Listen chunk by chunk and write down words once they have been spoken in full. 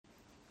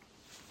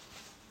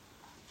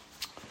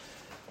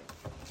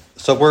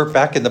So we're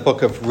back in the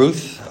book of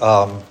Ruth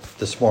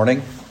this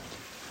morning.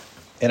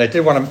 And I did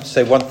want to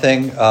say one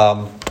thing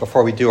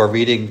before we do our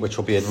reading, which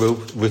will be in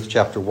Ruth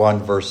chapter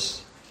 1,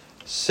 verse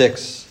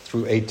 6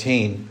 through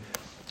 18.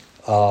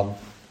 I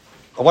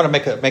want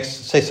to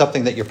say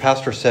something that your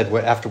pastor said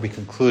after we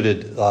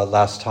concluded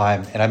last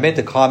time. And I made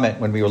the comment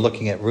when we were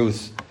looking at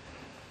Ruth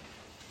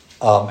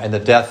and the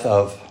death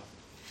of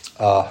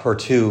her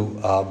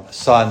two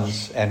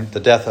sons and the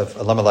death of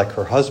Elimelech,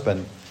 her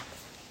husband.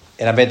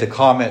 And I made the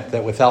comment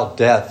that without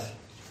death,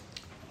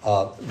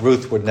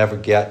 Ruth would never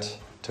get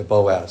to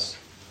Boaz.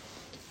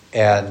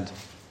 And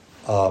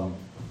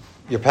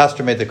your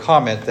pastor made the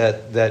comment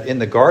that in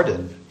the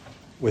garden,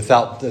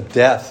 without the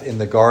death in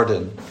the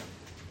garden,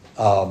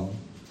 I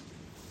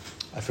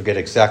forget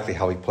exactly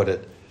how he put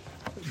it,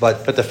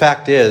 but the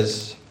fact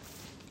is,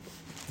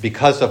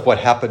 because of what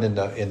happened in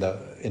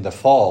the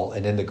fall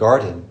and in the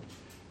garden,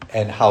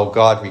 and how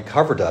God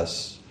recovered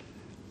us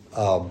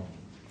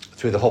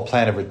through the whole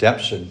plan of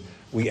redemption,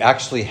 we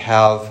actually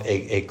have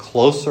a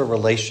closer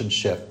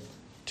relationship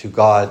to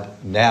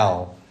God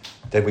now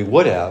than we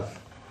would have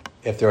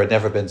if there had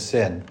never been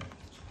sin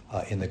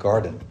in the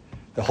garden.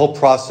 The whole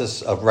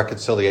process of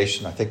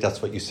reconciliation, I think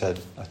that's what you said,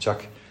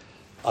 Chuck.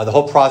 The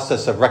whole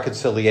process of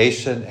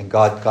reconciliation and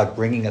God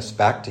bringing us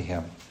back to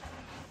Him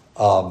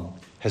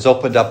has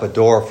opened up a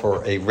door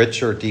for a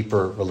richer,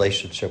 deeper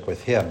relationship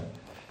with Him.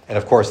 And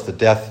of course, the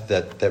death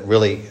that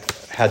really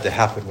had to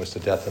happen was the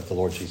death of the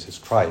Lord Jesus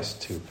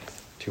Christ to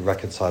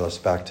reconcile us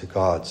back to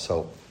God.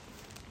 So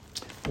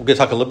we're going to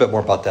talk a little bit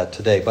more about that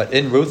today. But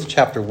in Ruth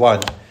chapter 1,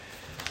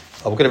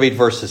 we're going to read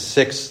verses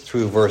 6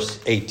 through verse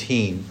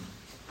 18.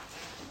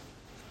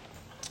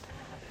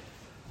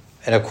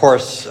 And of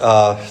course,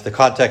 the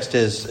context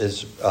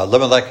is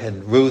Elimelech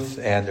and Ruth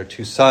and their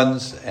two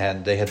sons,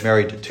 and they had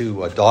married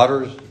two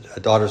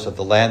daughters of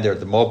the land. They're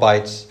the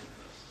Moabites.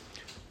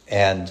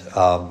 And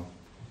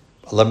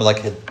Elimelech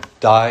had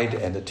died,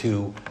 and the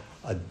two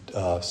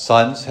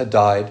sons had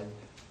died,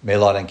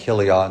 Mahlon and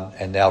Chilion,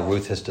 and now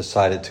Ruth has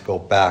decided to go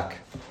back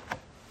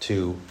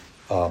to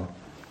the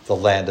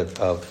land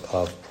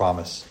of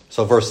promise.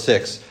 So verse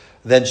 6,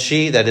 then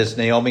she, that is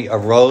Naomi,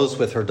 arose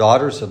with her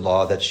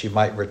daughters-in-law that she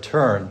might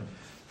return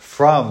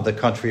from the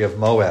country of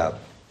Moab.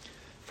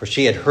 For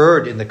she had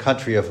heard in the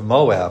country of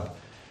Moab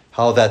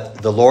how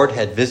that the Lord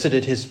had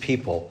visited his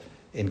people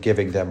in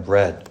giving them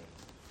bread.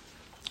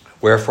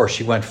 Wherefore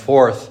she went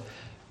forth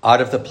out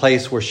of the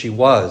place where she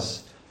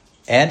was,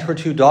 and her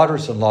two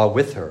daughters-in-law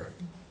with her,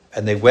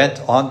 and they went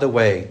on the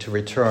way to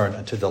return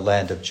unto the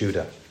land of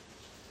Judah.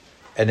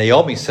 And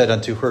Naomi said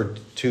unto her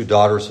two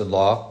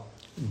daughters-in-law,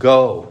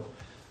 go,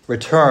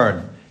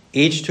 return,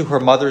 each to her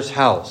mother's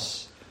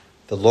house.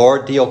 The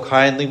Lord deal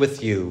kindly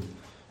with you,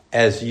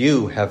 as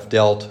you have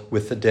dealt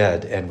with the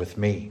dead and with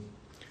me.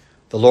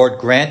 The Lord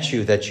grant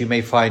you that you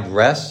may find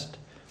rest,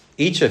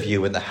 each of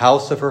you in the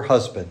house of her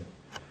husband.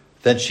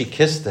 Then she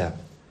kissed them,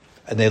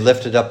 and they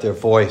lifted up their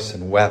voice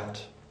and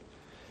wept.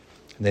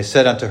 And they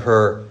said unto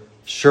her,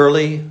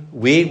 surely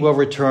we will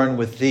return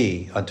with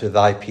thee unto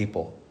thy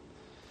people.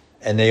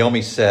 And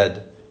Naomi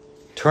said,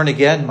 turn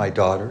again, my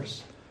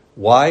daughters.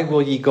 Why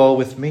will ye go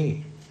with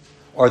me?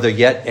 Are there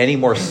yet any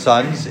more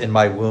sons in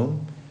my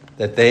womb,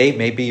 that they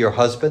may be your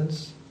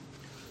husbands?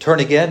 Turn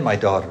again, my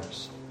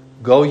daughters.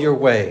 Go your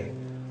way,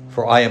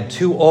 for I am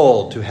too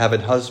old to have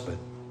an husband.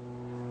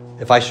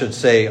 If I should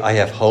say, I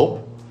have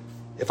hope,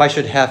 if I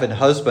should have an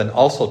husband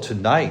also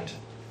tonight,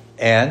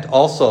 and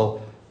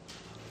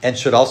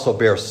should also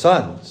bear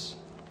sons,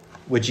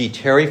 would ye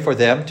tarry for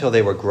them till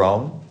they were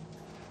grown?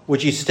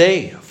 Would ye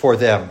stay for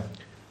them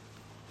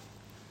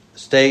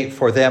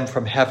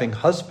from having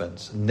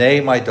husbands? Nay,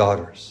 my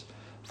daughters,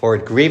 for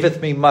it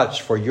grieveth me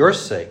much for your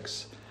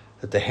sakes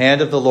that the hand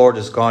of the Lord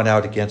is gone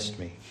out against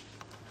me.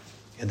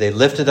 And they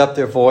lifted up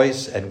their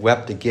voice and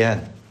wept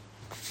again.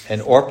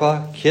 And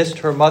Orpah kissed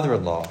her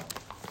mother-in-law,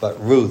 but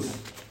Ruth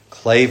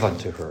clave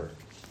unto her.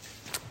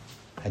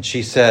 And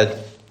she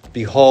said,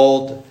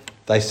 behold,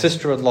 thy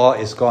sister-in-law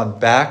is gone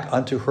back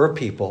unto her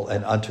people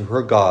and unto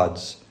her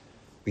gods.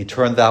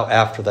 Return thou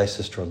after thy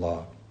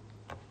sister-in-law.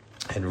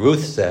 And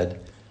Ruth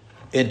said,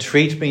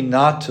 entreat me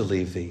not to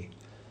leave thee,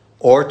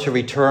 or to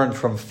return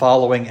from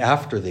following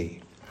after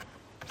thee.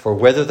 For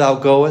whither thou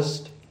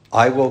goest,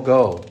 I will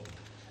go,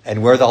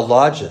 and where thou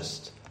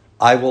lodgest,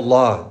 I will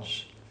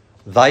lodge.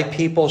 Thy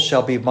people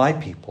shall be my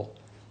people,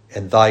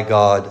 and thy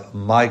God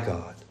my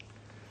God.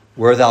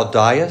 Where thou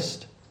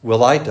diest,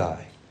 will I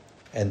die,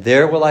 and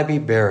there will I be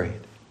buried.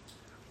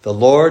 The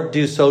Lord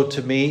do so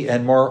to me,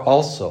 and more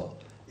also,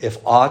 if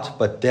aught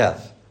but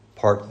death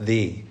part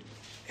thee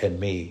and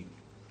me.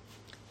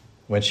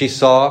 When she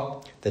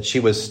saw that she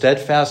was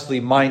steadfastly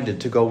minded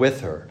to go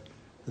with her,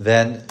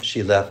 then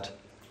she left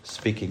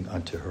speaking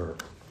unto her.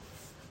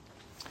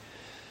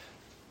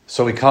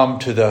 So we come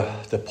to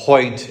the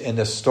point in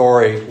the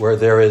story where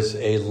there is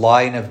a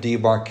line of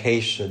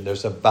demarcation,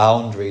 there's a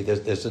boundary,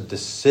 there's a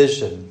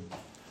decision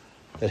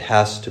that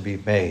has to be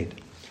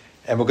made.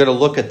 And we're going to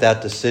look at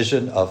that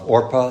decision of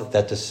Orpah,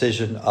 that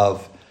decision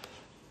of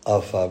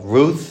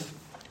Ruth,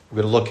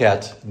 We're going to look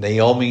at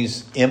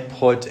Naomi's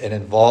input and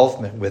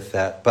involvement with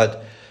that.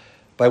 But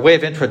by way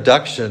of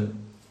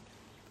introduction,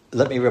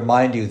 let me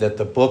remind you that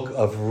the book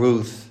of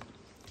Ruth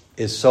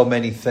is so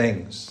many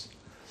things.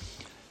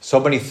 So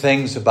many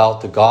things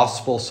about the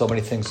gospel, so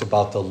many things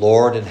about the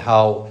Lord and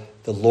how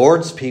the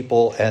Lord's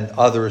people and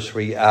others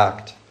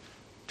react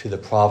to the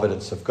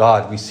providence of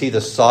God. We see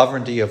the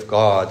sovereignty of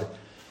God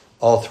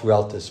all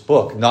throughout this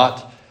book,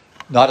 not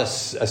a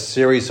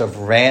series of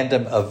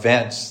random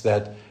events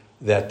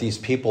that these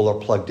people are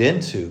plugged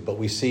into, but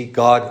we see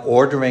God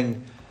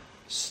ordering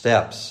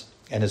steps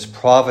and his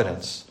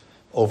providence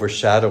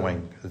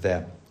overshadowing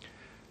them.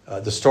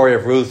 The story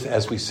of Ruth,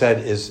 as we said,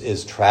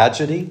 is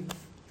tragedy,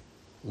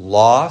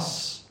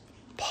 loss,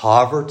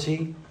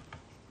 poverty,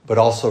 but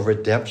also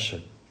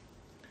redemption.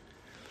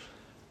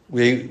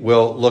 We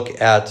will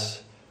look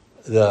at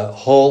the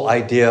whole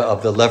idea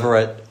of the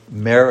levirate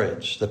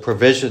marriage, the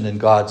provision in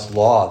God's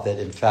law that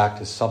in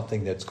fact is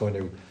something that's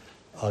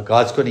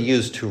God's going to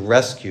use to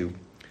rescue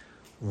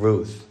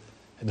Ruth.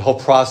 And the whole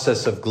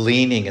process of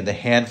gleaning and the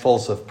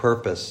handfuls of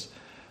purpose,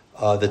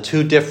 the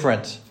two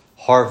different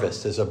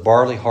harvests, there's a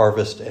barley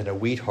harvest and a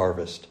wheat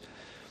harvest.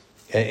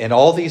 And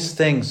all these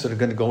things that are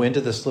going to go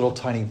into this little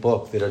tiny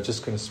book that are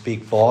just going to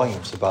speak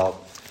volumes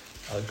about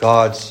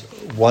God's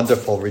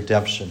wonderful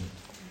redemption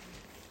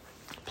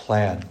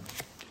plan.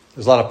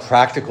 There's a lot of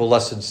practical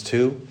lessons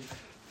too.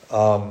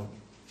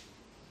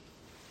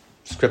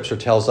 Scripture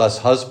tells us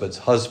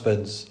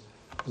husbands,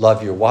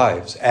 love your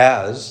wives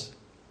as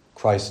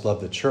Christ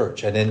loved the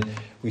church. And then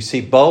we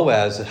see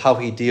Boaz and how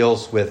he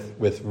deals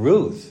with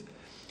Ruth.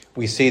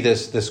 We see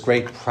this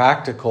great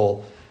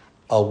practical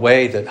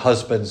way that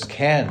husbands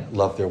can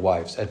love their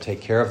wives and take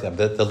care of them.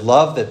 The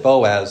love that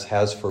Boaz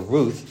has for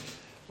Ruth,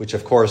 which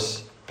of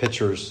course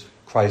pictures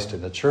Christ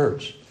in the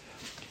church.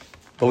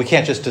 But we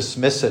can't just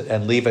dismiss it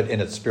and leave it in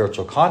its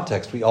spiritual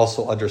context. We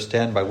also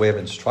understand by way of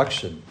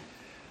instruction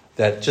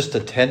that just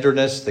the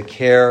tenderness, the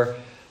care,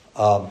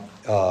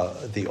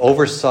 the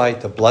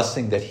oversight, the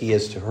blessing that he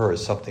is to her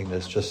is something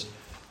that's just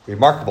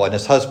remarkable. And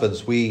as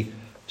husbands, we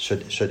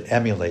should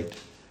emulate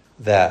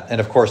that. And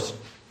of course,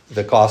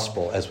 the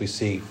gospel, as we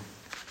see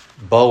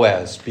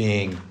Boaz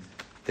being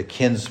the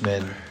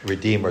kinsman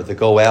redeemer, the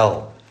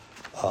Goel,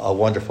 a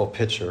wonderful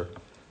picture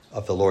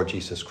of the Lord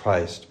Jesus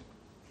Christ.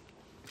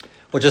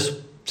 Well, just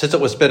since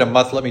it was been a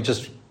month, let me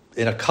just,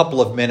 in a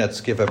couple of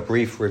minutes, give a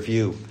brief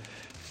review.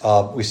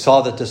 We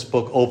saw that this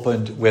book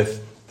opened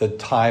with the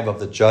time of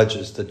the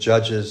judges. The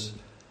judges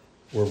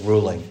were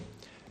ruling.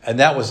 And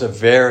that was a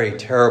very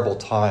terrible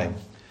time.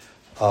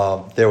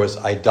 There was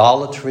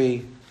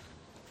idolatry,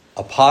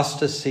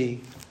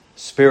 apostasy,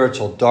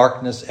 spiritual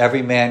darkness.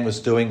 Every man was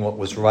doing what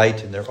was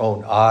right in their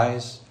own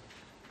eyes.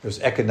 There was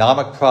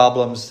economic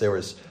problems. There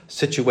was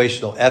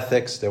situational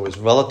ethics. There was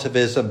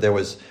relativism. There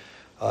was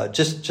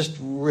just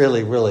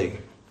really, really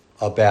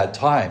a bad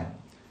time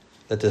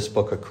that this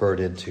book occurred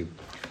into.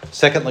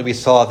 Secondly, we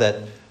saw that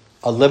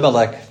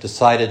Elimelech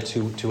decided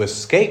to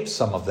escape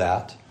some of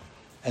that,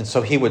 and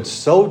so he would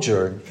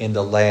sojourn in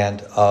the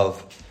land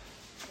of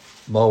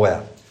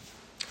Moab.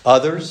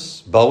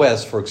 Others,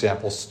 Boaz, for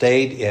example,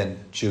 stayed in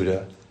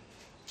Judah.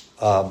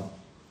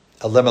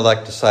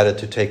 Elimelech decided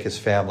to take his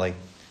family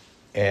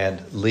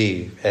and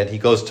leave. And he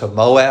goes to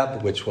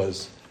Moab, which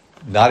was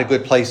not a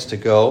good place to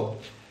go.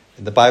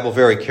 And the Bible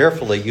very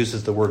carefully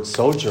uses the word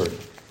sojourn.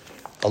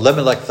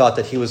 Elimelech thought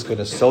that he was going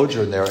to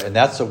sojourn there, and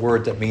that's a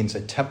word that means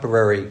a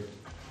temporary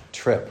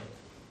trip.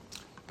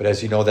 But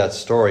as you know that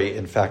story,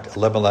 in fact,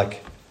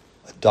 Elimelech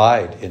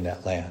died in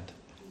that land,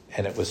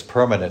 and it was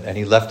permanent, and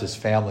he left his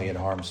family in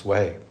harm's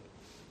way.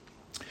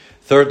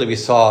 Thirdly, we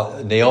saw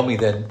Naomi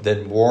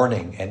then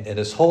mourning, and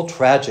this whole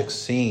tragic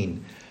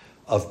scene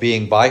of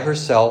being by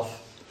herself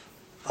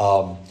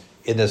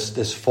in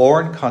this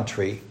foreign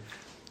country,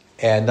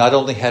 and not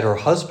only had her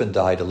husband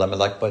died,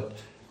 Elimelech, but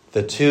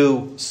the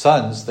two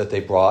sons that they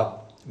brought,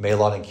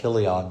 Mahlon and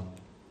Chilion,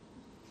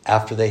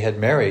 after they had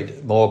married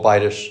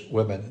Moabitish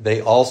women,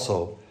 they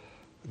also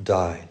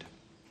died.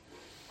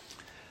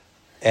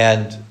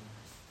 And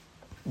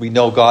we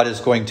know God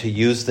is going to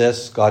use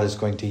this. God is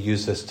going to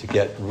use this to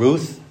get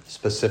Ruth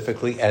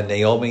specifically and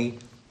Naomi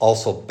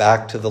also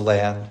back to the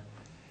land.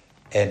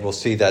 And we'll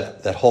see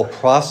that whole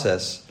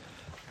process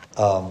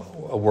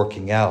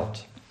working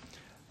out.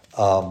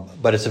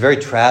 But it's a very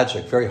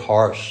tragic, very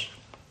harsh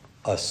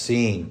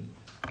scene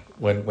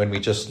when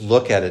we just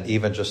look at it,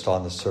 even just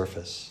on the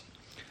surface.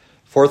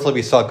 Fourthly,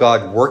 we saw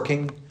God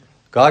working.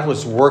 God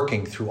was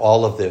working through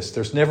all of this.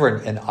 There's never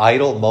an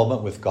idle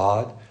moment with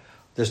God.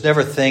 There's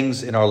never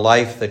things in our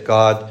life that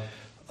God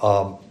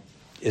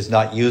is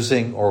not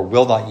using or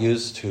will not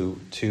use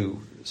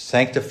to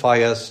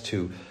sanctify us,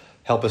 to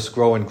help us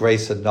grow in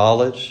grace and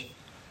knowledge.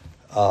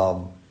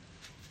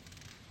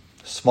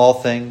 Small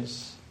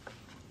things,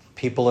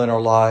 people in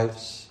our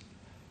lives,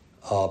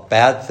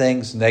 bad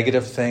things,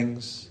 negative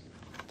things,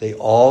 they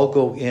all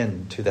go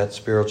into that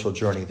spiritual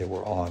journey that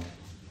we're on.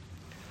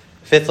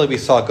 Fifthly, we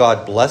saw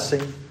God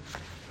blessing.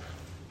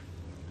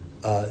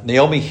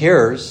 Naomi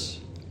hears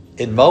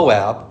in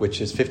Moab, which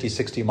is 50,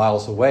 60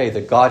 miles away,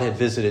 that God had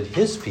visited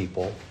his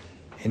people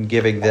in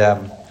giving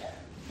them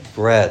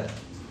bread.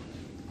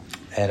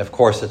 And of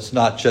course, it's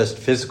not just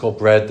physical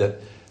bread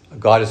that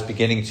God is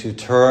beginning to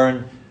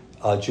turn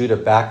Judah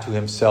back to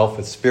himself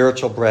with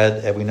spiritual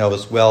bread. And we know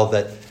as well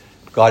that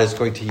God is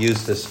going to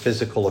use this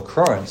physical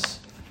occurrence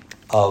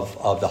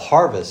of the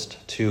harvest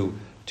to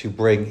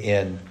bring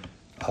in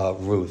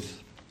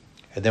Ruth.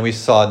 And then we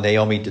saw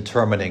Naomi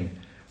determining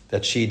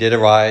that she did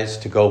arise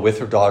to go with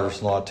her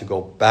daughters-in-law to go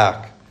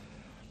back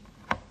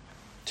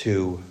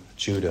to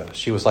Judah.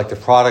 She was like the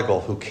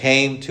prodigal who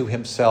came to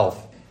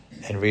himself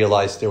and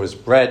realized there was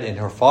bread in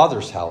her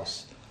father's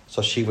house,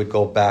 so she would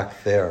go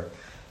back there.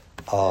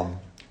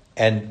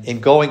 And in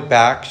going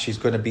back, she's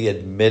going to be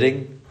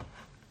admitting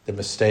the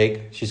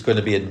mistake. She's going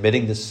to be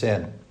admitting the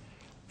sin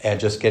and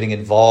just getting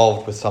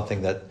involved with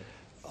something that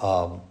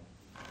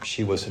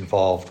she was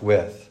involved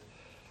with.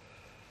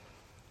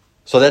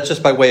 So that's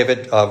just by way of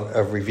it,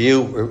 a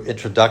review,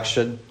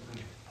 introduction.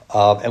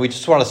 And we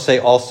just want to say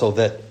also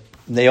that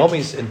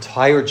Naomi's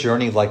entire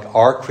journey, like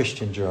our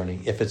Christian journey,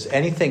 if it's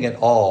anything at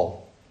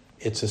all,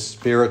 it's a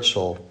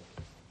spiritual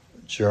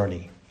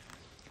journey.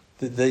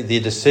 The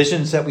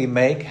decisions that we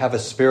make have a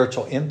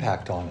spiritual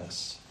impact on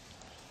us.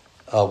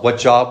 What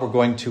job we're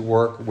going to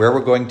work, where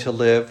we're going to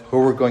live, who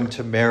we're going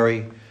to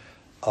marry,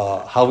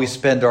 how we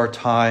spend our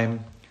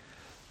time.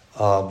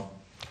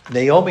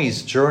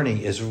 Naomi's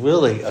journey is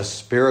really a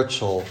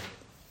spiritual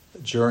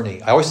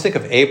journey. I always think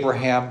of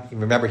Abraham. You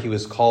remember, he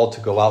was called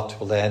to go out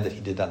to a land that he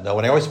did not know.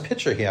 And I always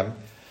picture him,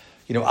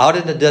 out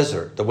in the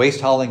desert, the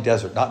waste-howling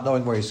desert, not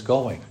knowing where he's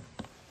going.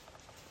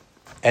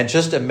 And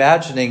just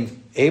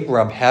imagining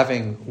Abram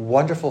having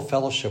wonderful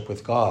fellowship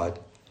with God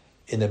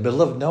in the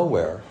middle of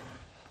nowhere,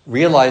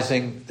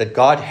 realizing that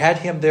God had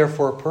him there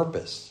for a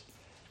purpose,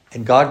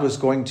 and God was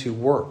going to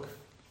work.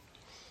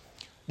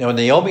 Now, in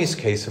Naomi's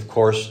case, of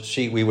course,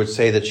 we would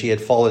say that she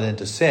had fallen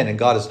into sin, and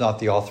God is not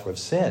the author of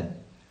sin.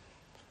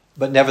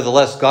 But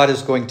nevertheless, God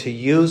is going to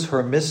use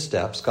her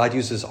missteps. God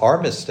uses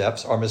our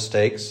missteps, our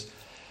mistakes,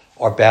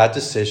 our bad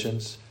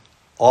decisions,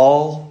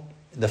 all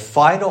in the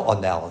final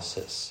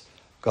analysis.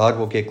 God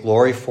will get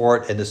glory for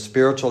it, and the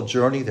spiritual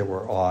journey that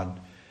we're on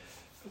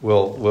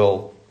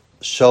will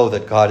show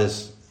that God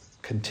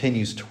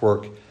continues to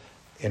work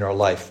in our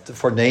life.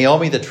 For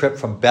Naomi, the trip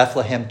from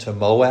Bethlehem to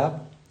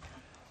Moab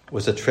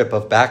was a trip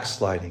of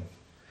backsliding.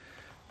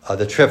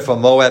 The trip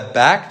from Moab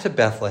back to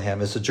Bethlehem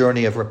is a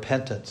journey of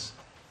repentance.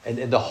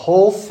 And the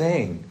whole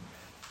thing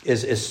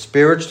is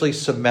spiritually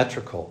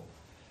symmetrical.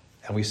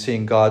 And we see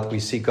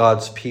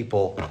God's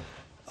people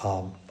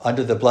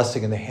under the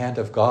blessing and the hand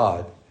of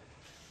God,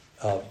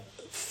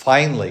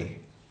 finally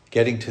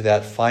getting to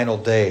that final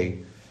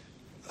day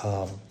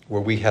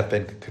where we have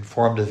been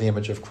conformed to the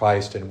image of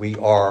Christ, and we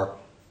are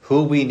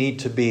who we need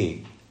to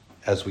be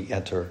as we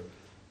enter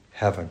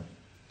heaven.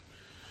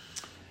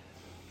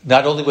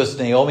 Not only was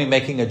Naomi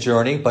making a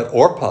journey, but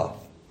Orpah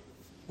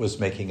was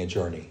making a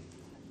journey.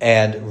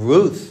 And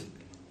Ruth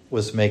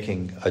was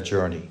making a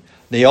journey.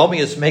 Naomi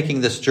is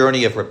making this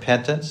journey of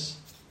repentance.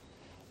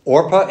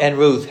 Orpah and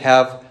Ruth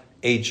have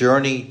a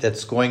journey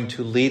that's going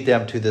to lead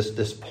them to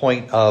this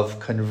point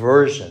of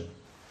conversion.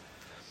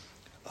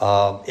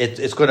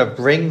 It's going to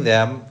bring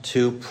them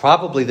to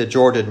probably the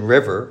Jordan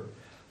River,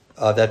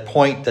 that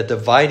point, the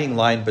dividing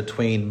line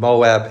between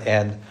Moab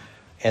and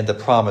the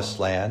Promised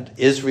Land.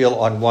 Israel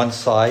on one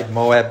side,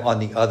 Moab on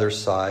the other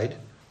side.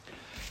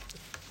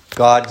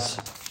 God's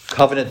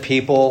covenant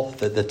people,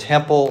 the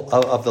temple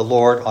of the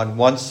Lord on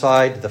one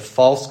side, the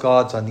false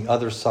gods on the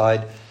other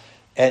side.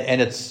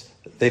 And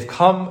they've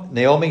come,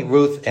 Naomi,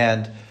 Ruth,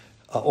 and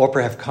Orpah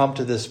have come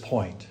to this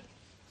point.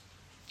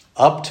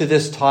 Up to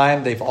this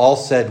time, they've all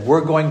said,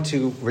 we're going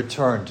to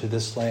return to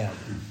this land.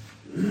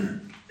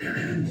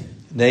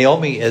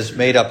 Naomi has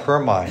made up her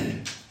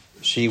mind.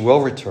 She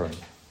will return.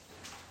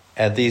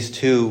 And these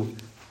two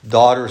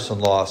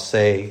daughters-in-law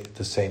say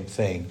the same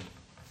thing.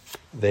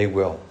 They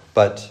will.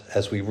 But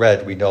as we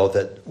read, we know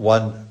that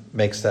one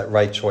makes that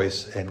right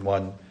choice and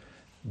one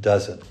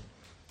doesn't.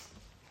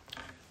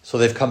 So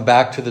they've come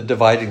back to the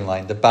dividing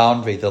line, the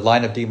boundary, the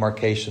line of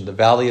demarcation, the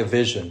valley of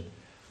vision,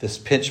 this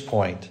pinch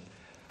point.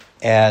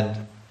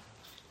 And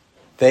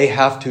they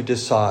have to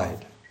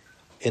decide,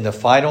 in the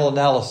final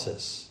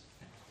analysis,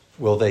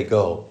 will they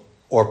go,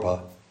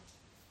 Orpah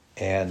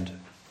and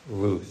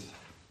Ruth?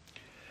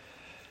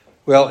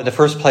 Well, in the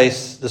first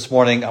place this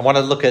morning, I want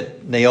to look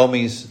at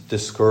Naomi's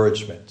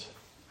discouragement.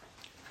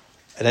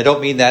 And I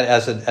don't mean that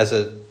as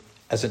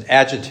an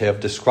adjective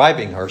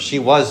describing her. She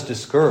was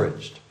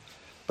discouraged.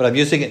 But I'm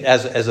using it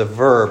as a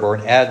verb or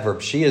an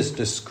adverb. She is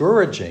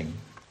discouraging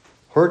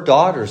her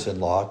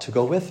daughters-in-law to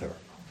go with her.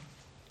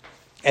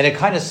 And it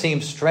kind of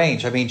seems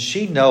strange. I mean,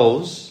 she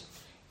knows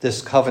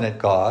this covenant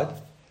God.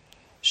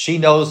 She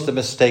knows the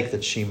mistake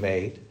that she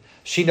made.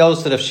 She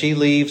knows that if she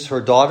leaves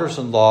her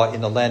daughters-in-law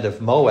in the land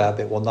of Moab,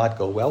 it will not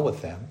go well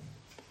with them.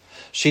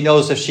 She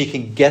knows if she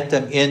can get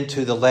them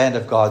into the land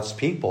of God's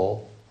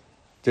people,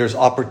 there's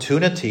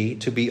opportunity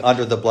to be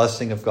under the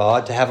blessing of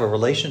God, to have a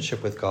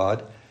relationship with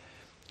God.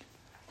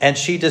 And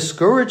she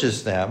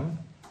discourages them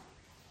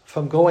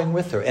from going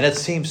with her. And it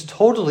seems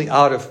totally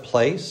out of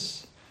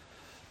place.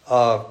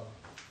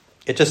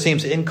 It just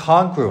seems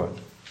incongruent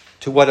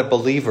to what a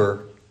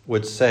believer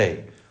would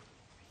say.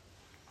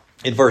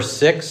 In verse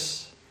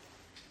 6,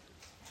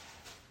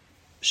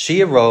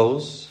 she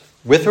arose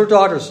with her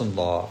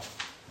daughters-in-law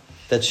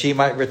that she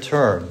might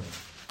return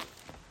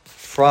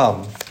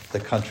from the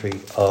country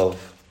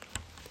of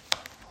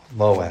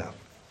Moab.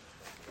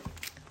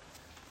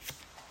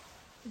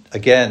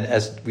 Again,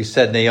 as we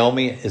said,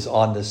 Naomi is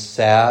on this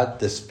sad,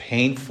 this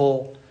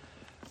painful,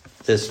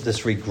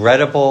 this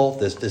regrettable,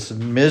 this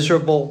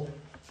miserable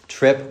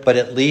trip, but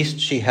at least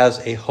she has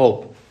a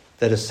hope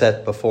that is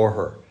set before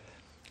her.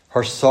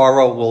 Her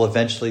sorrow will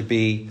eventually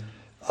be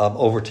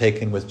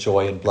overtaken with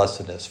joy and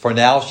blessedness. For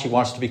now, she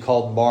wants to be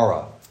called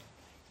Mara.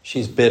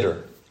 She's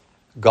bitter.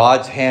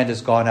 God's hand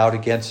has gone out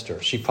against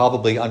her. She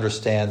probably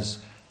understands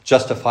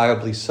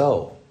justifiably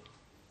so.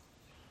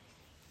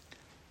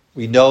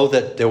 We know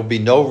that there will be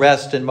no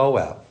rest in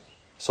Moab.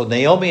 So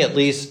Naomi at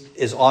least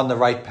is on the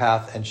right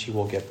path and she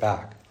will get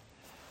back.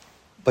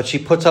 But she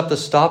puts up the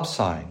stop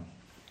sign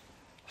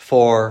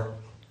for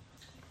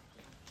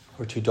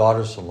her two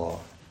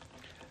daughters-in-law.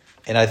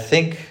 And I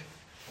think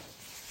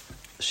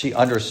she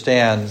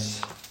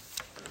understands,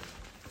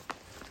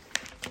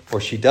 or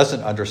she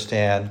doesn't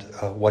understand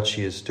what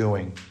she is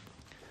doing.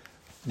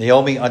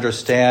 Naomi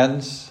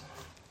understands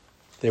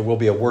there will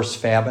be a worse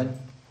famine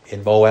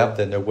in Moab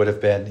than there would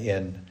have been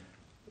in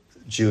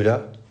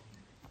Judah.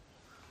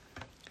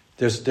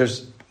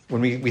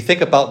 When we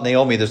think about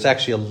Naomi, there's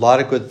actually a lot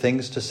of good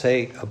things to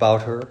say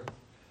about her.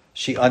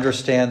 She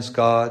understands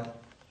God,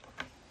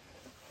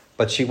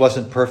 but she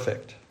wasn't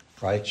perfect,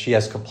 right? She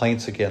has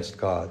complaints against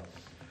God.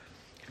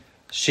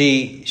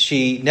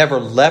 She never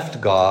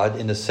left God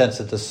in the sense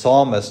that the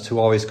psalmist who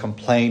always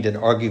complained and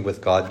argued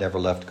with God never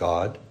left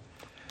God.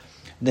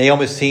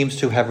 Naomi seems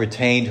to have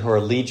retained her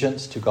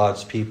allegiance to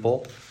God's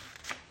people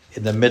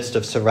in the midst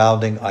of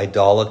surrounding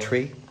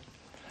idolatry.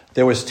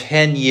 There was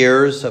 10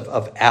 years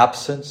of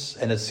absence,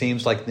 and it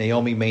seems like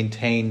Naomi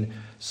maintained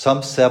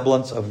some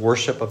semblance of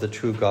worship of the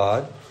true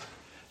God.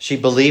 She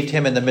believed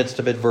him in the midst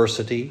of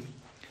adversity.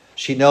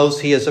 She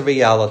knows he is a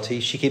reality.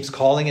 She keeps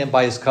calling him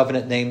by his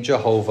covenant name,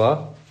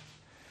 Jehovah.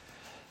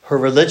 Her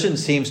religion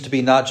seems to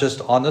be not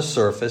just on the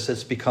surface,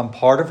 it's become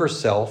part of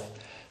herself.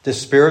 The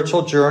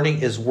spiritual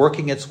journey is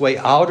working its way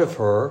out of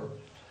her,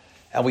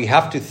 and we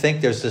have to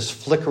think there's this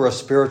flicker of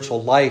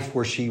spiritual life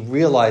where she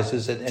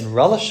realizes and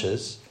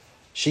relishes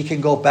she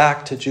can go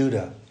back to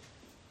Judah,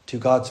 to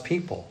God's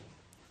people.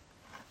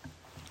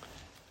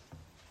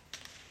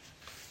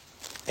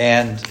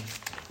 And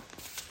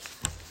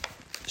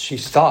she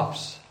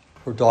stops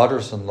her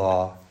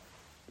daughters-in-law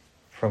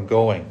from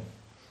going.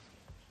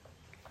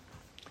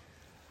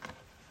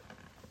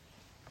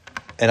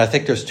 And I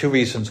think there's two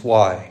reasons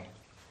why.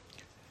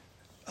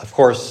 Of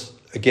course,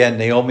 again,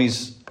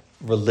 Naomi's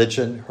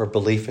religion, her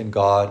belief in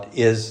God,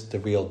 is the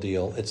real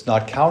deal. It's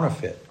not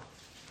counterfeit.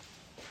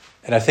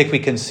 And I think we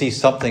can see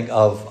something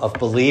of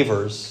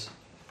believers,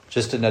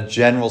 just in a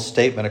general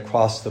statement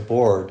across the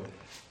board.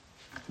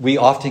 We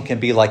often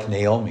can be like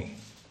Naomi,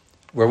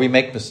 where we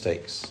make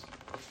mistakes.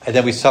 And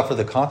then we suffer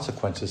the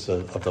consequences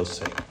of those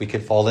things. We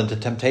can fall into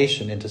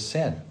temptation, into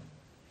sin.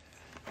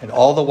 And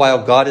all the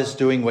while, God is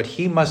doing what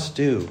he must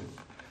do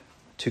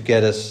to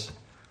get us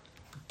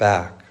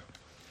back.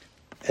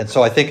 And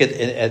so I think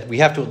we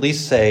have to at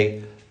least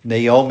say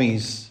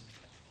Naomi's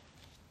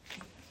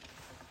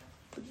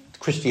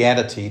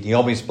Christianity,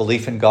 Naomi's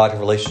belief in God, her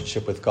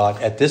relationship with God,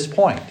 at this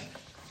point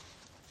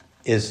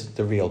is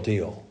the real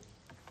deal.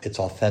 It's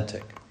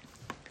authentic.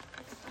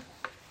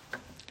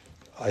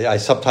 I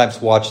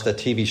sometimes watch the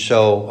TV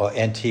show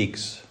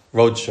Antiques,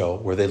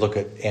 Roadshow, where they look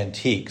at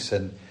antiques,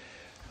 and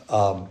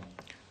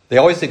they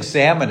always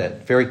examine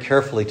it very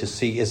carefully to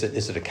see, is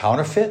it a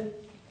counterfeit?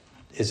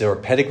 Is there a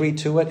pedigree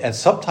to it? And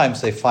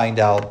sometimes they find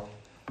out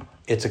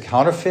it's a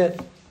counterfeit,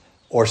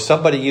 or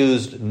somebody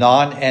used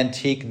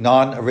non-antique,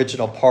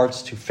 non-original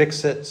parts to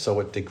fix it, so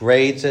it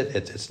degrades it.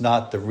 It's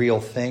not the real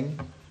thing.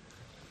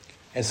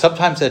 And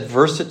sometimes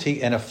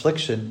adversity and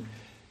affliction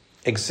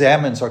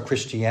examines our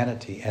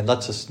Christianity and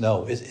lets us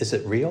know, is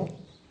it real?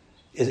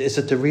 Is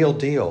it the real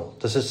deal?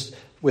 Does this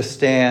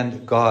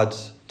withstand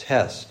God's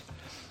test?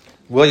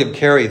 William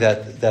Carey,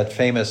 that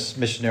famous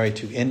missionary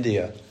to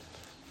India,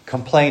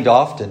 complained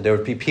often. There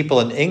would be people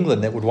in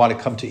England that would want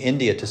to come to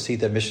India to see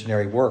the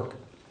missionary work.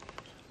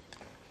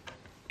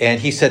 And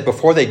he said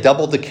before they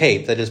doubled the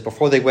Cape, that is,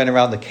 before they went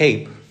around the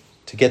Cape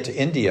to get to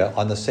India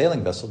on the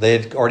sailing vessel, they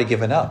had already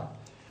given up.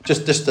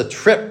 Just the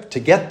trip to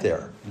get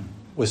there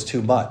was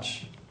too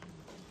much.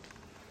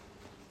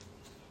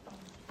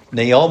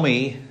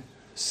 Naomi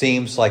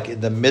seems like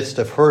in the midst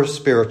of her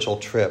spiritual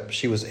trip,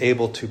 she was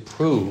able to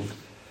prove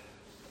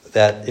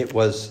that it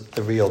was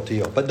the real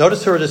deal. But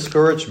notice her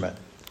discouragement.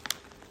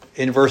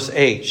 In verse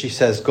 8, she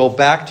says, "Go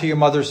back to your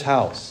mother's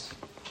house.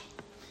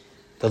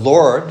 The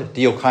Lord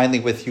deal kindly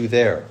with you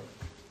there.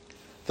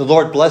 The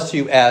Lord bless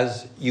you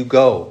as you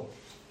go."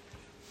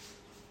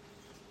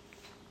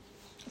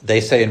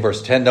 they say in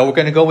verse 10, no, we're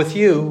going to go with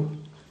you.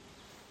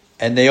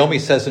 And Naomi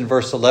says in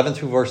verse 11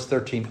 through verse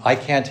 13, I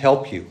can't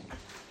help you.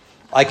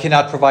 I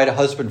cannot provide a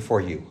husband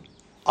for you.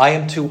 I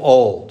am too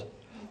old.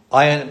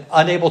 I am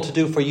unable to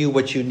do for you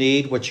what you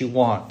need, what you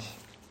want.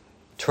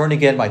 Turn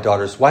again, my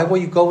daughters. Why will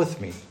you go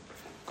with me?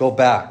 Go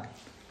back.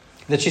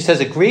 And then she says,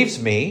 it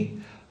grieves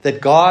me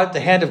that God,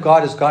 the hand of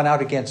God has gone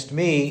out against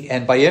me,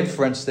 and by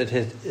inference that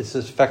it has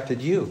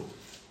affected you.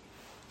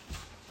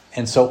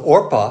 And so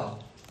Orpah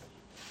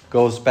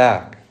goes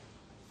back.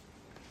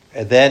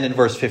 And then in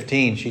verse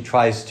 15, she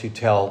tries to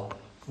tell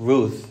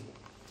Ruth,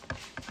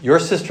 your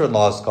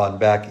sister-in-law has gone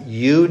back.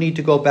 You need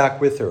to go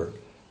back with her.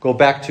 Go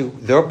back to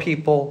their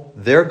people,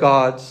 their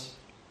gods.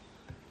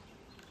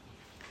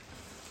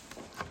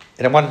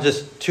 And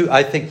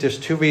I think there's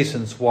two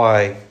reasons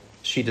why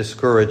she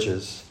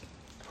discourages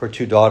her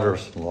two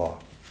daughters-in-law.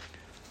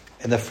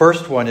 And the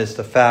first one is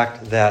the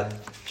fact that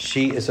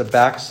she is a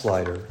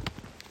backslider.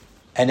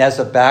 And as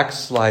a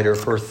backslider,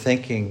 her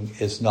thinking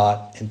is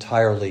not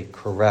entirely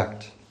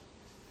correct.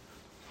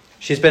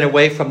 She's been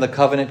away from the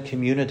covenant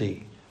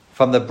community,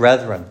 from the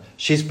brethren.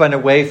 She's been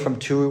away from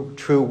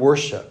true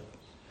worship.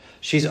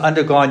 She's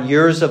undergone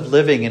years of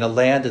living in a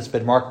land that's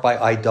been marked by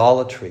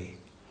idolatry.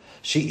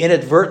 She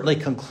inadvertently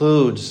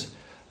concludes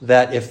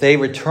that if they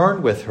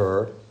return with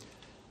her,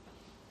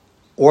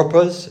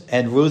 Orpah's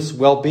and Ruth's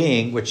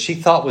well-being, which she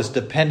thought was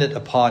dependent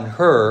upon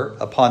her,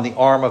 upon the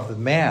arm of the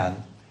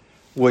man,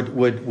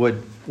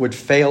 would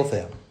fail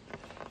them.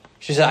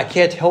 She said, I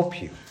can't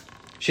help you.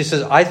 She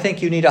says, I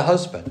think you need a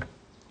husband,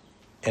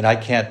 and I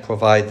can't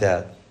provide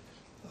that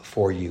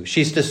for you.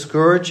 She's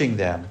discouraging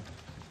them.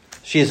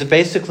 She is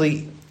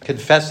basically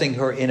confessing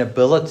her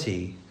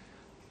inability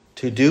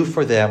to do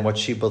for them what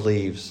she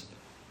believes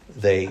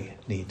they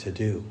need to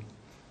do.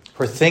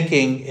 Her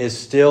thinking is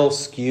still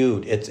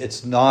skewed.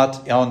 It's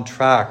not on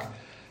track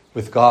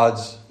with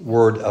God's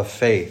word of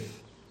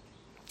faith.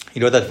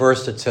 You know that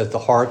verse that says the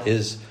heart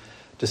is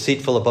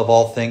deceitful above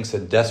all things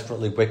and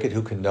desperately wicked,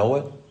 who can know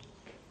it?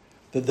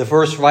 The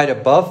verse right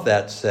above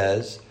that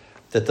says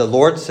that the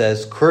Lord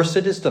says, cursed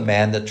is the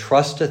man that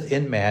trusteth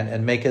in man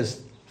and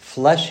maketh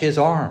flesh his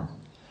arm,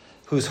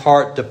 whose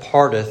heart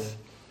departeth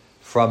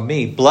from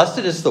me. Blessed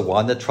is the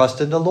one that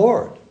trusteth in the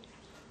Lord.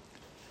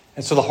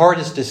 And so the heart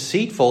is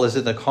deceitful is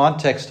in the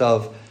context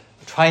of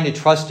trying to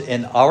trust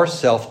in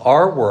ourselves,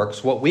 our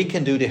works, what we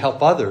can do to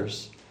help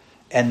others,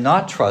 and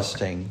not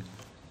trusting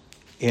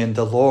in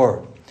the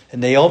Lord.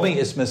 And Naomi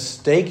is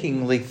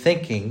mistakenly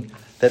thinking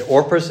that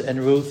Orpah's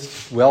and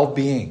Ruth's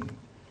well-being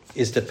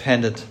is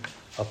dependent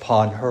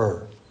upon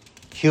her.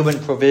 Human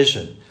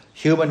provision,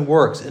 human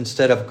works,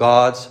 instead of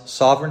God's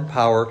sovereign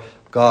power,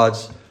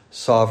 God's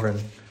sovereign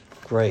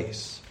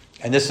grace.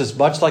 And this is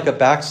much like a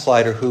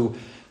backslider who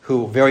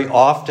very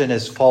often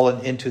has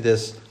fallen into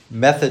this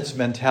methods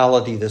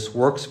mentality, this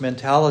works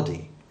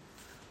mentality.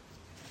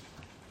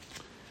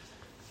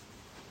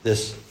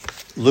 This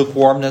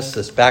lukewarmness,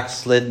 this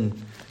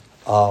backslidden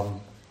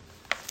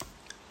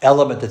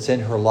element that's in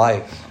her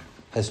life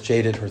has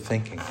jaded her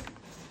thinking.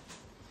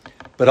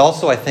 But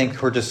also I think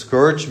her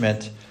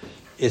discouragement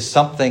is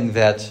something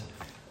that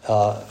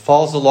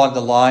falls along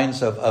the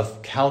lines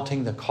of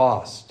counting the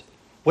cost.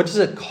 What does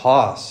it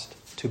cost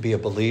to be a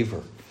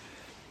believer?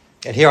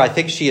 And here I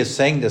think she is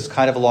saying this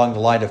kind of along the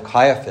line of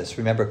Caiaphas.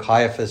 Remember,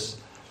 Caiaphas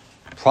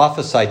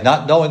prophesied,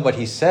 not knowing what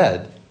he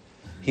said.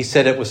 He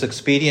said it was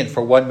expedient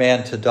for one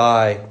man to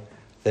die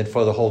than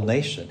for the whole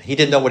nation. He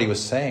didn't know what he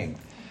was saying.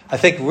 I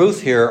think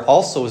Ruth here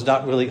also is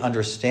not really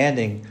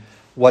understanding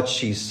what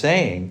she's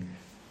saying.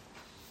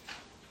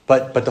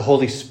 But the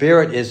Holy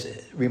Spirit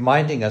is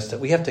reminding us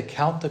that we have to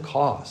count the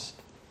cost,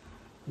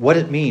 what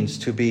it means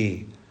to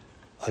be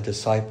a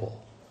disciple.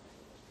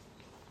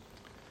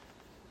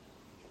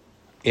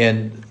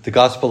 In the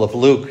Gospel of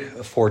Luke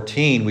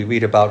 14, we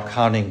read about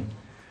counting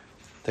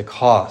the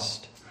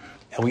cost.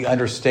 And we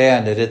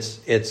understand that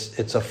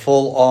it's a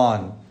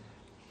full-on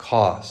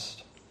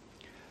cost.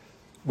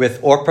 With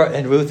Orpah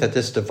and Ruth at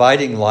this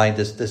dividing line,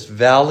 this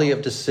valley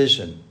of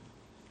decision,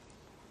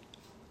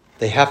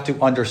 they have to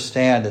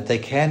understand that they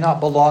cannot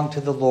belong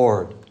to the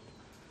Lord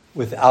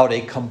without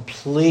a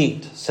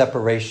complete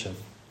separation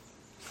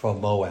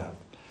from Moab.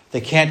 They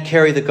can't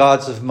carry the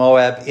gods of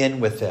Moab in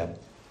with them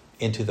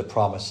into the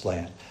promised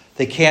land.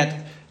 They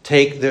can't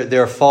take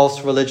their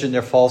false religion,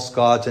 their false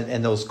gods,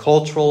 and those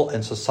cultural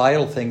and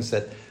societal things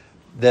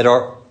that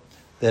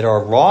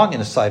are wrong in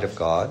the sight of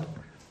God.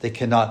 They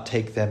cannot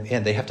take them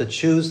in. They have to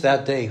choose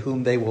that day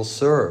whom they will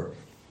serve.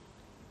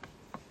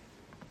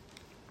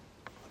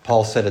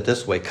 Paul said it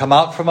this way, come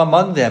out from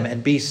among them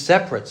and be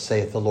separate,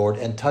 saith the Lord,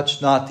 and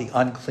touch not the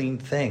unclean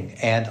thing,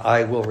 and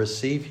I will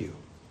receive you.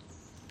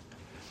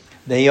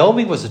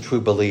 Naomi was a true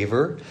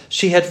believer.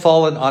 She had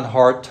fallen on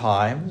hard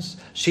times.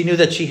 She knew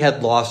that she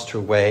had lost her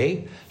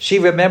way. She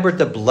remembered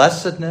the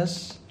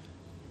blessedness,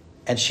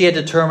 and she had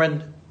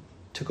determined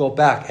to go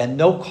back. And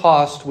no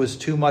cost was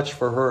too much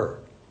for her.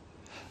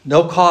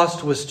 No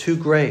cost was too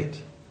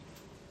great.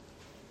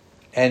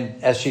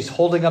 And as she's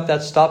holding up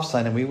that stop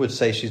sign, and we would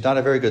say she's not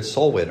a very good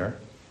soul winner,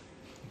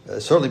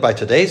 certainly by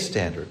today's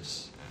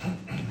standards.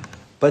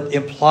 But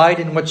implied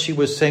in what she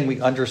was saying, we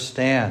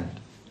understand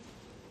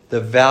the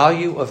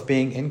value of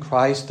being in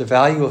Christ, the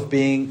value of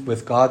being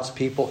with God's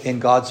people in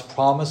God's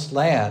promised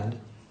land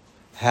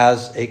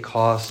has a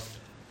cost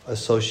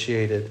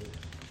associated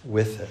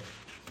with it.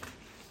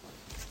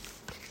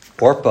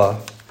 Orpah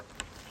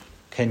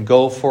can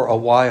go for a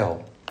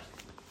while,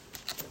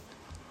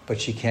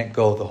 but she can't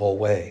go the whole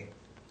way.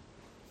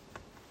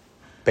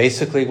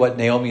 Basically, what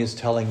Naomi is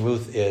telling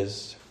Ruth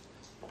is,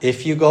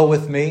 if you go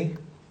with me,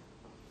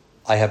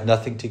 I have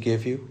nothing to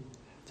give you.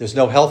 There's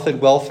no health and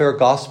welfare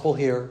gospel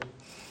here.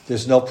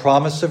 There's no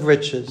promise of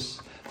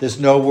riches. There's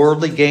no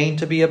worldly gain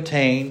to be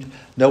obtained.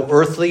 No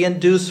earthly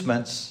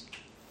inducements.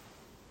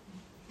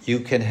 You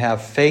can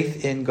have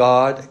faith in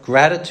God,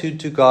 gratitude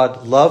to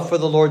God, love for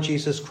the Lord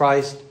Jesus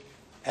Christ,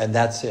 and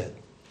that's it.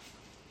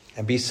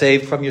 And be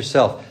saved from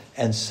yourself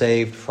and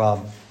saved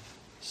from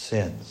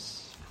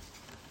sins.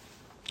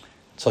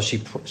 So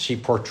she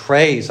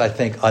portrays, I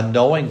think,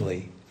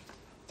 unknowingly,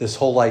 this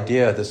whole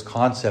idea, this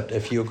concept,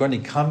 if you're going to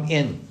come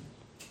in,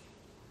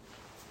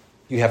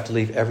 you have to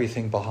leave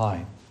everything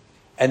behind.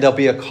 And there'll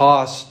be a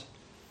cost,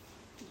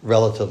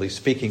 relatively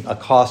speaking, a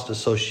cost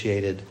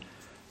associated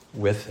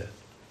with it.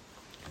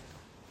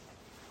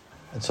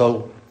 And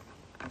so,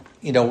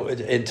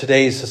 in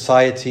today's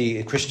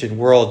society, Christian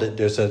world,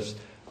 there's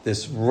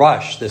this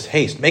rush, this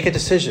haste. Make a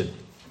decision.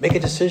 Make a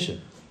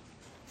decision.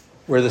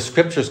 Where the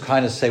scriptures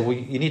kind of say, well,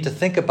 you need to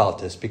think about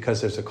this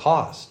because there's a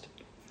cost.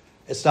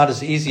 It's not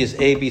as easy as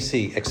A, B,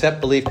 C.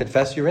 Accept, believe,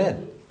 confess, you're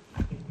in.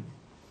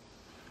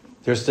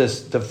 There's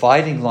this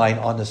dividing line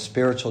on the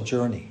spiritual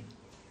journey.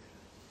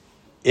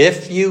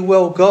 If you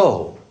will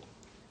go,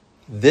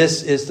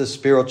 this is the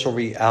spiritual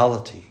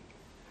reality.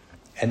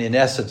 And in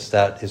essence,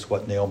 that is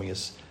what Naomi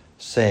is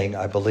saying,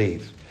 I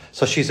believe.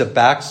 So she's a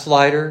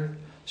backslider.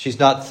 She's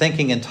not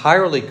thinking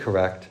entirely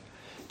correct.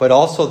 But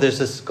also there's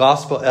this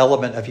gospel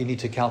element of you need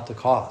to count the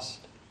cost.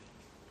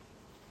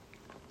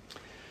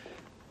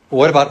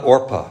 What about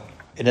Orpah?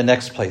 In the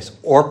next place,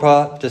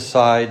 Orpah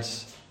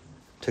decides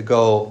to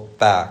go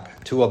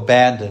back, to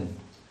abandon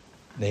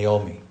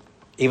Naomi.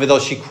 Even though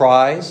she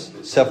cries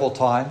several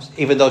times,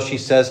 even though she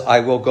says, I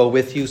will go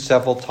with you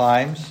several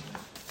times,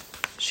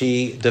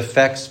 she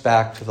defects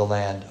back to the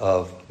land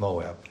of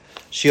Moab.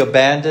 She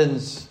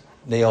abandons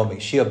Naomi.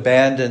 She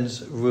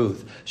abandons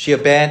Ruth. She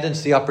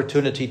abandons the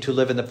opportunity to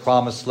live in the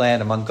promised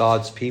land among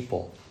God's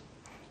people,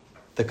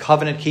 the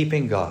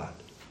covenant-keeping God.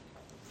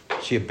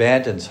 She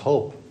abandons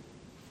hope.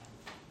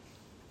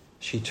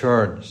 She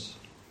turns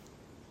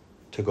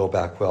to go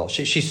back well.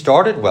 She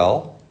started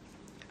well.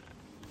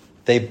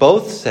 They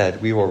both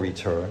said, we will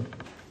return.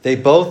 They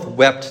both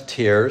wept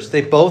tears.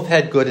 They both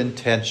had good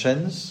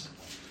intentions.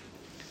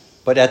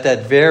 But at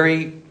that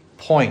very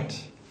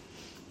point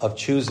of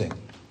choosing,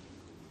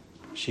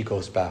 she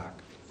goes back.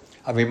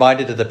 I'm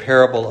reminded of the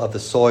parable of the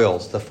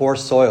soils, the 4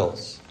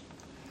 soils,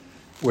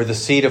 where the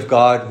seed of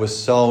God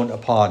was sown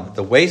upon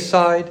the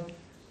wayside,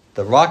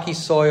 the rocky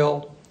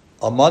soil,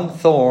 among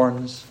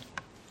thorns,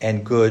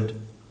 and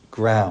good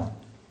ground.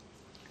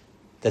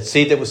 That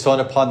seed that was sown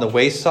upon the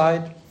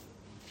wayside,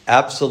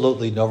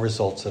 absolutely no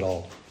results at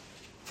all.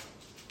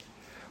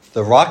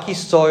 The rocky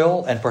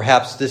soil, and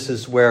perhaps this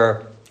is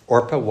where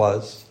Orpah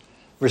was,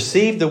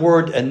 received the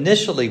word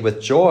initially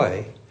with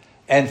joy,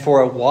 and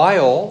for a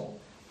while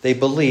they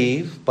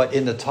believe, but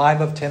in the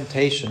time of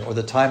temptation or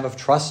the time of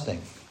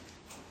trusting,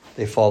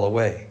 they fall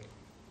away.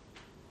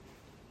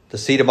 The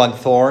seed among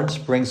thorns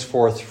brings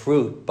forth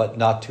fruit, but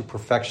not to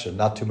perfection,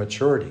 not to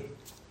maturity.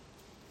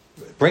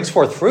 It brings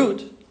forth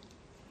fruit,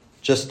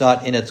 just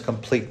not in its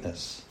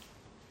completeness.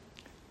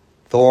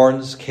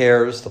 Thorns,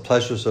 cares, the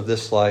pleasures of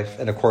this life,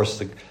 and of course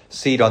the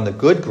seed on the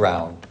good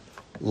ground,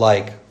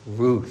 like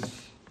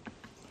Ruth.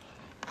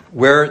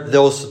 Where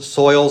those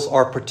soils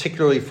are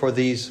particularly for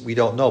these, we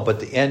don't know, but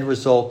the end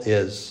result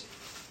is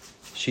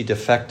she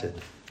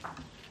defected.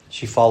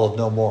 She followed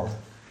no more.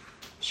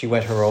 She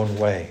went her own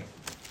way.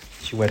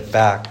 She went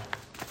back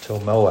to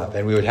Moab.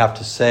 And we would have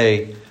to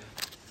say,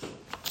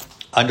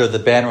 under the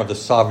banner of the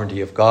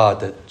sovereignty of God,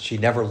 that she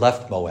never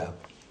left Moab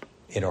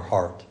in her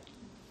heart,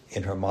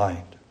 in her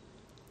mind.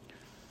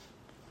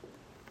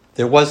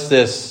 There was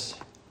this,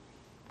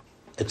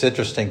 it's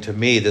interesting to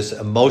me, this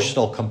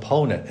emotional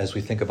component as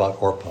we think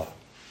about Orpah.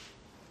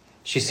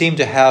 She seemed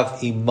to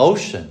have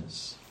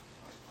emotions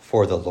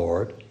for the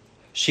Lord.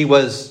 She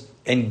was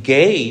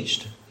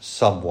engaged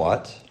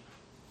somewhat,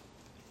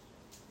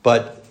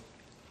 but,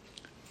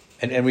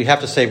 and we have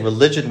to say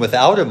religion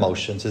without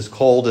emotions is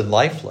cold and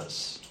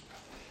lifeless.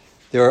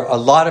 There are a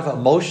lot of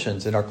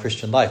emotions in our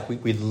Christian life.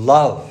 We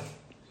love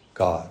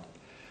God.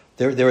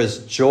 There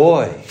is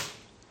joy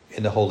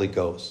in the Holy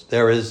Ghost.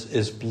 There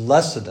is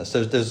blessedness.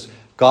 There's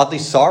godly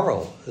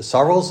sorrow.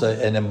 Sorrow is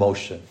an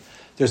emotion.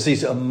 There's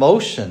these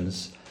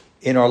emotions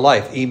in our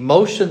life.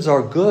 Emotions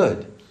are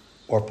good,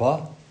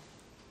 Orpah,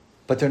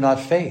 but they're not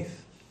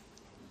faith.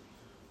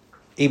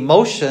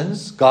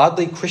 Emotions,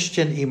 godly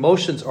Christian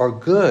emotions are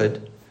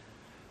good,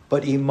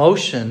 but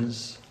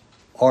emotions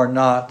are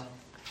not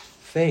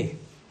faith.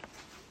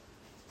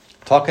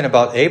 talking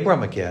about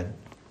Abram again.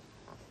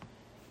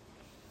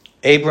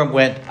 Abram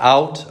went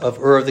out of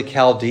Ur of the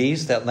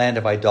Chaldees, that land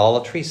of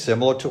idolatry,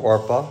 similar to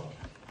Orpah,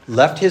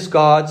 left his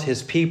gods,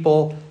 his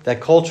people, that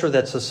culture,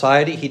 that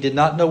society. He did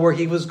not know where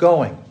he was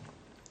going.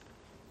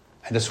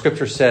 And the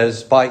scripture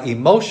says, by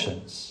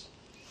emotions,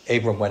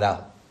 Abram went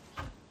out.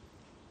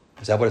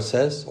 Is that what it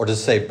says? Or does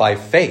it say, by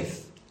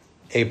faith,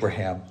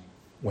 Abraham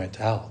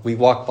went out? We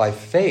walk by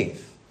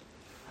faith,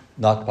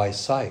 not by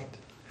sight.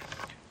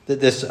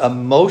 This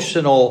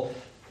emotional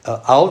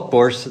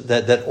outburst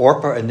that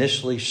Orpah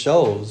initially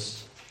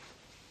shows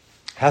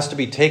has to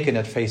be taken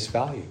at face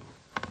value.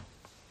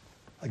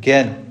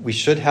 Again, we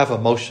should have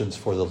emotions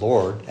for the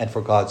Lord and for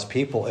God's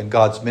people and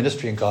God's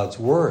ministry and God's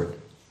word.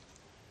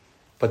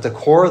 But the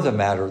core of the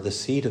matter, the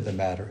seed of the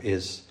matter,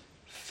 is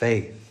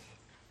faith.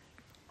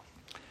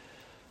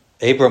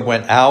 Abram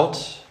went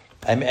out,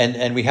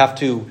 and we have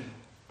to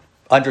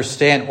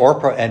understand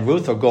Orpah and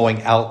Ruth are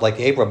going out like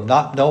Abram,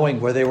 not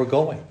knowing where they were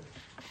going.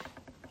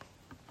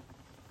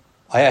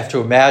 I have to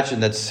imagine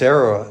that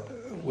Sarah,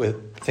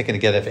 thinking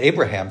again of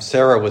Abraham,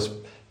 Sarah was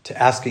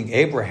asking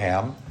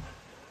Abraham,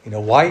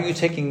 why are you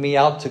taking me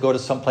out to go to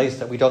some place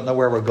that we don't know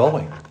where we're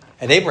going?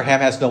 And Abraham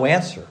has no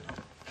answer.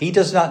 He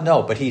does not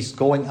know, but he's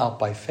going out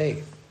by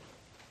faith.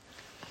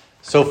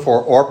 So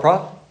for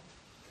Orpah,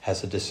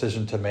 has a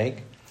decision to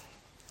make.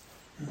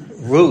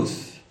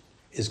 Ruth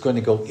is going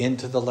to go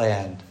into the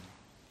land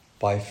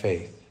by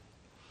faith.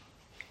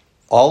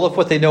 All of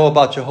what they know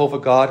about Jehovah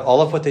God,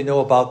 all of what they know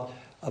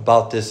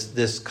about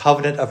this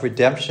covenant of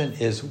redemption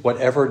is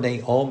whatever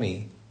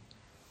Naomi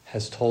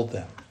has told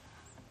them.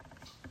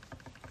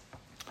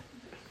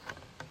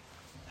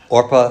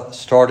 Orpah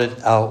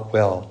started out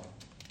well.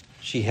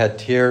 She had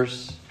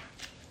tears.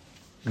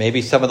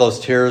 Maybe some of those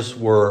tears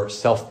were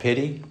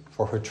self-pity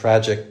for her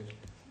tragic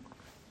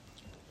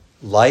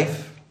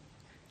life.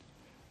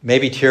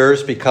 Maybe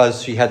tears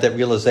because she had that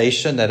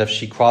realization that if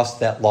she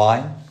crossed that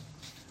line,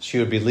 she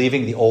would be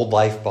leaving the old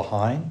life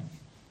behind,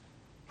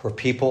 her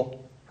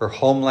people, her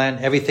homeland,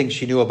 everything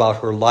she knew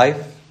about her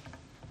life.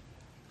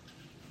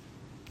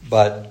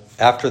 But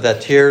after that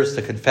tears,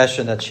 the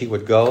confession that she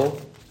would go,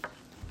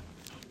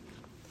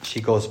 she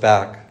goes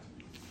back.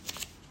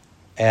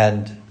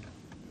 And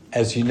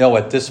as you know,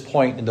 at this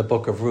point in the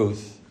book of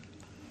Ruth,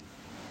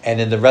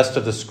 and in the rest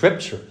of the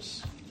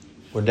scriptures,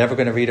 we're never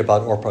going to read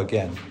about Orpah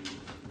again.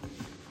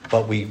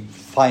 But we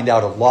find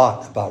out a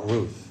lot about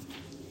Ruth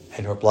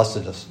and her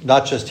blessedness,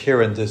 not just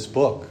here in this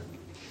book,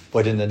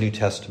 but in the New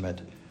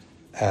Testament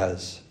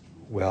as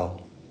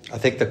well. I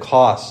think the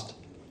cost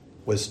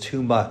was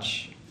too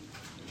much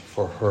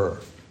for her.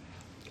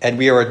 And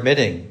we are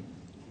admitting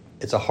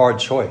it's a hard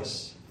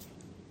choice.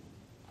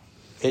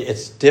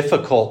 It's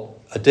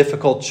a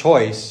difficult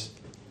choice,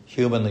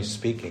 humanly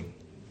speaking.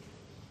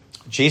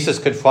 Jesus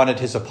confronted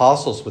his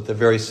apostles with the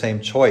very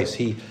same choice.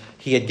 He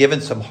had given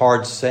some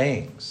hard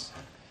sayings.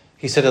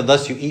 He said,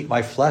 unless you eat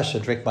my flesh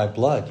and drink my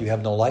blood, you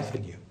have no life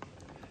in you.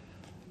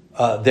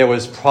 There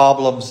was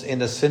problems in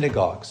the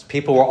synagogues.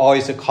 People were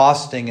always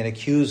accosting and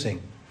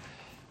accusing,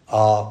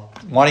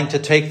 wanting to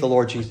take the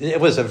Lord Jesus. It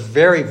was a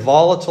very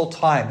volatile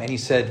time. And he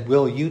said,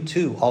 will you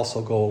too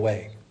also go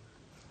away?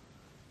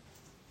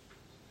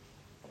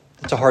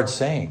 It's a hard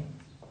saying.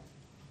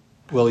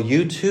 Will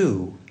you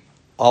too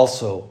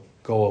also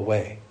go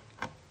away?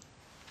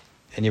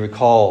 And you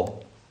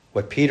recall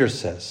what Peter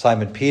says.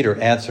 Simon Peter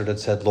answered and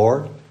said,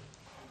 Lord,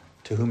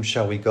 to whom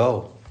shall we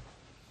go?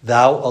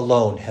 Thou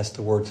alone hast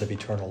the words of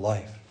eternal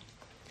life.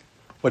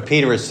 What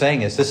Peter is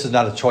saying is this is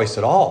not a choice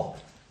at all.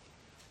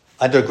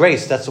 Under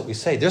grace, that's what we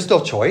say. There's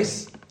no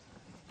choice.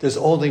 There's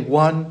only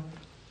one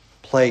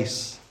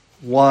place,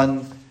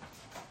 one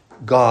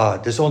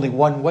God. There's only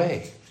one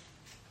way.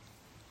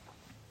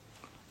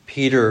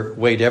 Peter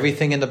weighed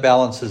everything in the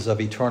balances of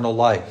eternal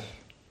life.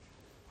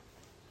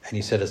 And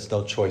he said it's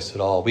no choice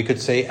at all. We could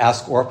say,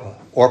 ask Orpah.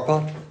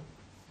 Orpah,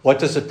 what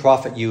does it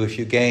profit you if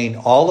you gain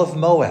all of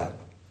Moab,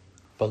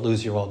 but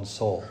lose your own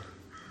soul?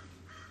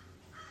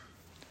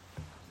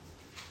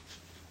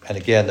 And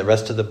again, the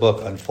rest of the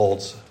book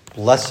unfolds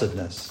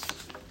blessedness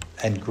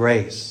and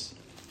grace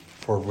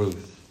for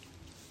Ruth.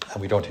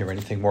 And we don't hear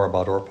anything more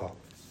about Orpah.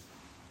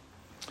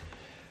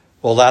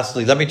 Well,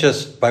 lastly, let me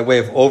just, by way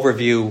of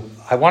overview,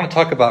 I want to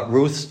talk about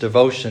Ruth's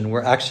devotion.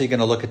 We're actually going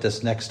to look at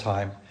this next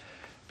time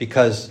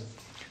because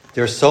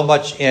there's so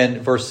much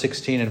in verse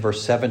 16 and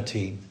verse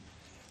 17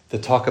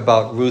 that talk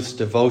about Ruth's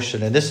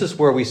devotion. And this is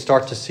where we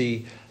start to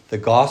see the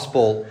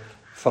gospel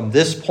from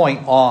this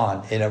point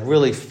on in a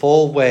really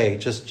full way,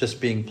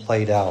 just being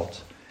played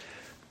out.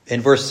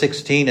 In verse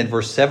 16 and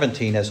verse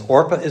 17, as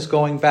Orpah is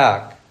going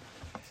back,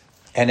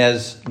 and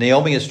as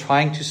Naomi is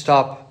trying to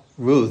stop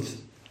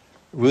Ruth,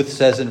 Ruth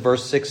says in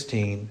verse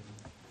 16,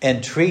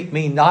 entreat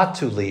me not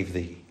to leave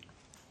thee,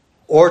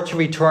 or to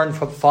return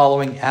from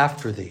following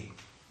after thee.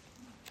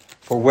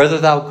 For whither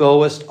thou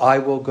goest, I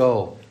will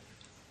go,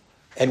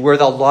 and where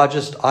thou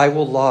lodgest, I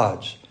will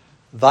lodge.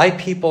 Thy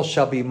people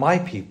shall be my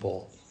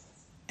people,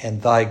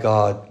 and thy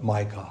God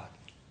my God.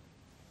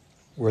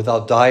 Where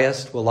thou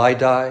diest, will I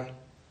die,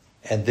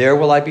 and there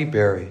will I be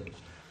buried.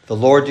 The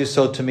Lord do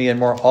so to me and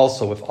more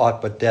also, if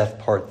aught but death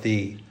part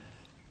thee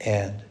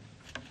and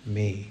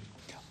me.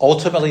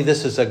 Ultimately,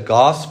 this is a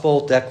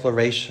gospel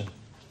declaration.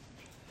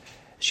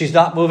 She's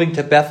not moving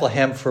to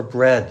Bethlehem for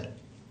bread.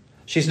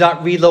 She's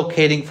not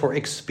relocating for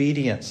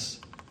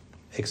expediency's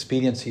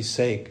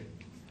sake.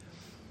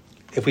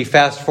 If we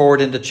fast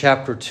forward into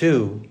chapter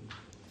 2,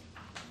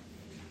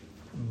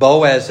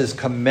 Boaz is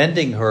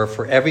commending her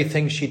for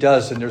everything she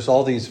does, and there's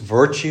all these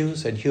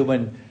virtues and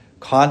human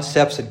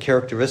concepts and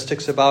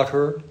characteristics about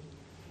her.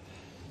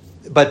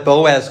 But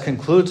Boaz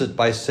concludes it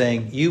by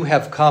saying, you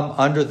have come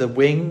under the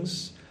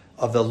wings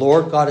of the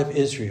Lord God of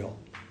Israel.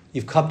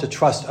 You've come to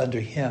trust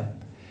under him.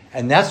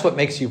 And that's what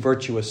makes you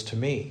virtuous to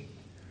me.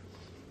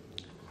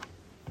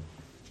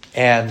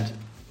 And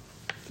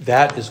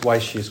that is why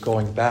she's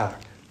going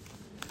back.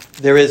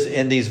 There is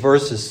in these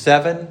verses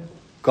 7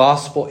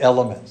 gospel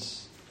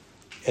elements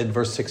in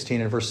verse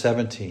 16 and verse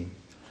 17.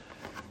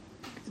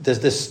 There's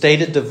this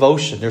stated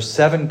devotion. There's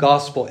 7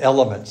 gospel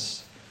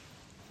elements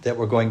that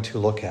we're going to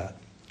look at.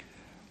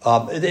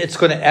 It's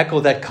going to echo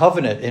that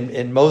covenant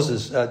in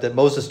Moses that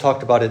Moses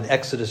talked about in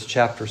Exodus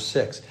chapter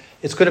 6.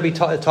 It's going to be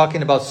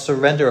talking about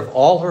surrender of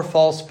all her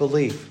false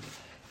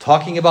belief,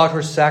 talking about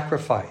her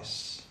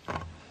sacrifice,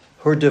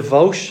 her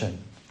devotion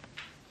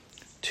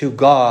to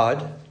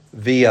God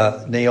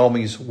via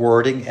Naomi's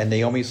wording and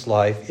Naomi's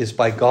life is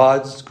by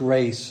God's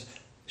grace.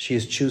 She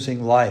is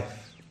choosing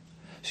life.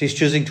 She's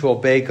choosing to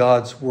obey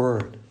God's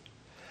word.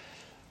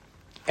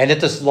 And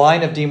at this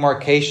line of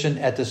demarcation,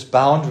 at this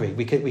boundary,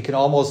 we can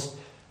almost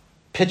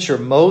picture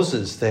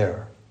Moses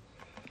there,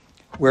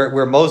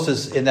 where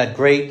Moses, in that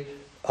great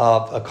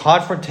a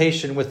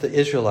confrontation with the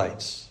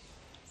Israelites,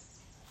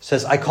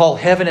 says, I call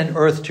heaven and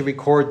earth to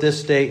record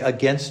this day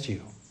against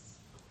you,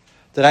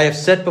 that I have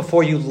set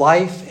before you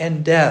life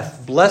and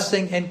death,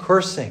 blessing and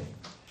cursing.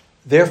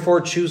 Therefore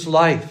choose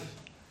life,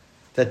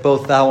 that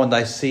both thou and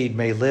thy seed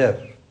may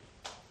live,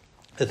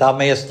 that thou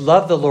mayest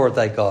love the Lord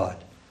thy God,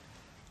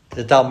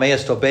 that thou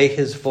mayest obey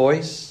his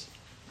voice,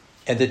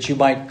 and that you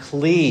might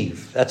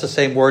cleave. That's the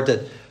same word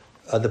that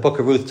the book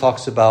of Ruth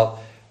talks about,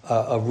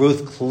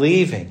 Ruth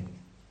cleaving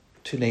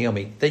to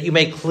Naomi, that you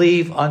may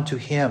cleave unto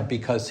him,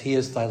 because he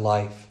is thy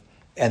life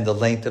and the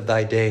length of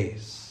thy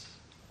days.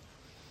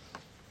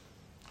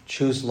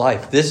 Choose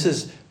life. This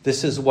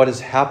is what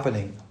is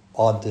happening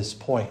on this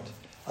point.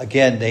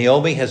 Again,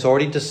 Naomi has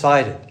already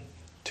decided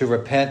to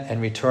repent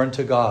and return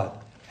to God.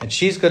 And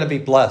she's going to be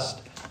blessed.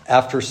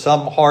 After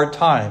some hard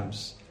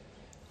times,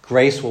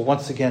 grace will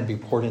once again be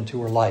poured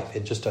into her life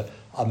in just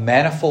a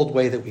manifold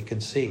way that we can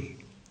see.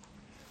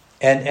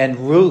 And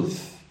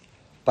Ruth,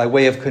 by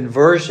way of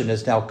conversion,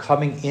 is now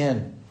coming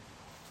in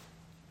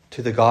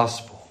to the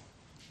gospel.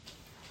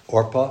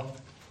 Orpah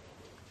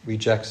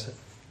rejects it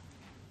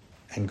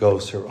and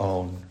goes her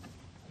own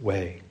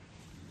way.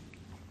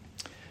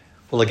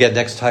 Well, again,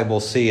 next time we'll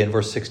see in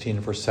verse 16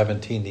 and verse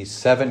 17 these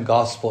 7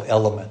 gospel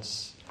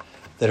elements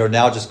that are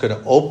now just going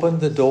to open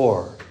the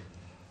door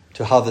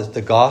to how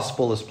the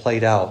gospel is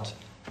played out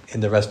in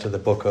the rest of the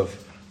book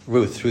of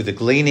Ruth, through the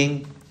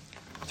gleaning,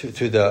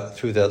 through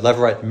the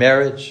Levirate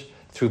marriage,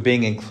 through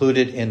being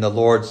included in the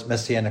Lord's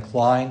messianic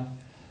line.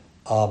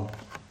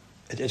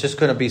 It's just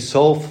going to be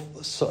so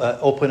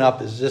open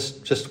up, is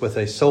just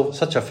with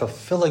such a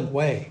fulfilling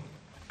way,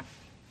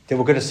 that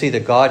we're going to see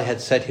that God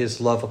had set his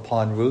love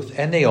upon Ruth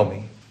and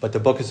Naomi, but the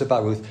book is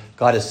about Ruth.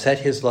 God has set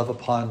his love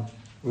upon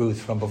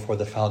Ruth from before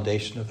the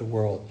foundation of the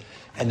world.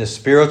 And the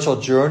spiritual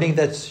journey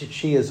that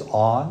she is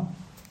on,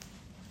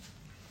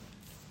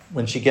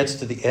 when she gets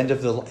to the end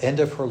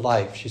of her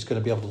life, she's going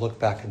to be able to look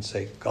back and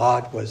say,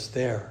 God was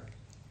there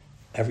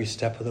every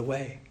step of the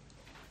way.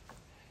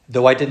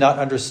 Though I did not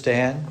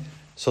understand,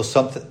 so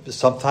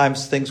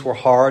sometimes things were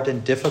hard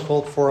and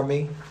difficult for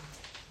me,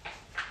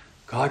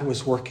 God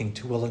was working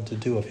to will and to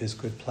do of his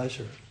good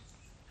pleasure.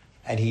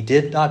 And he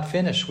did not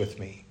finish with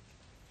me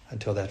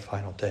until that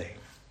final day.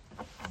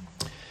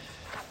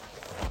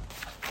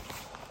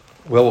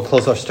 Well, we'll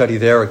close our study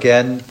there.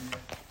 Again,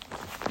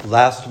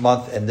 last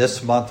month and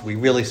this month, we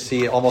really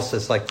see it almost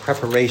as like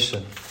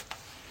preparation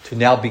to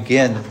now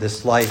begin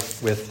this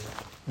life with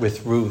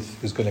Ruth,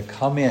 who's going to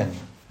come in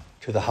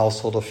to the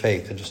household of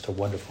faith in just a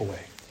wonderful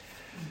way.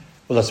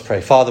 Well, let's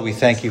pray. Father, we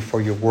thank you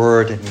for your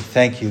word, and we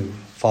thank you,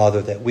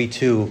 Father, that we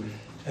too,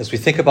 as we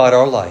think about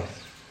our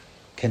life,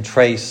 can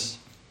trace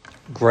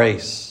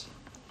grace.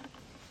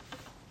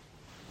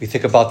 We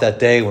think about that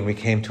day when we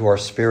came to our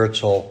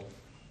spiritual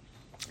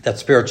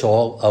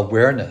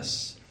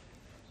awareness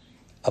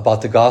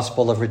about the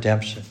gospel of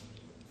redemption,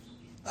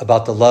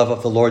 about the love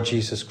of the Lord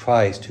Jesus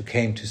Christ, who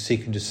came to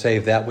seek and to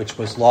save that which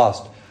was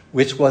lost,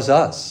 which was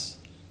us,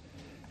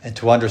 and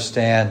to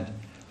understand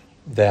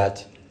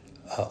that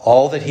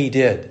all that he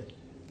did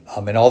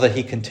and all that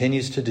he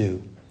continues to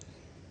do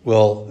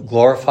will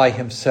glorify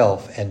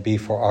himself and be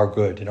for our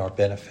good and our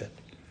benefit.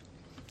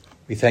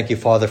 We thank you,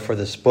 Father, for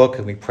this book,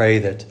 and we pray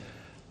that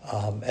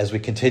as we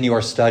continue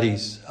our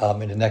studies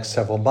in the next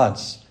several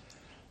months,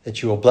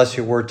 that you will bless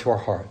your word to our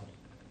heart.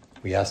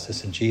 We ask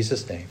this in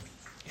Jesus' name.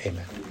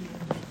 Amen.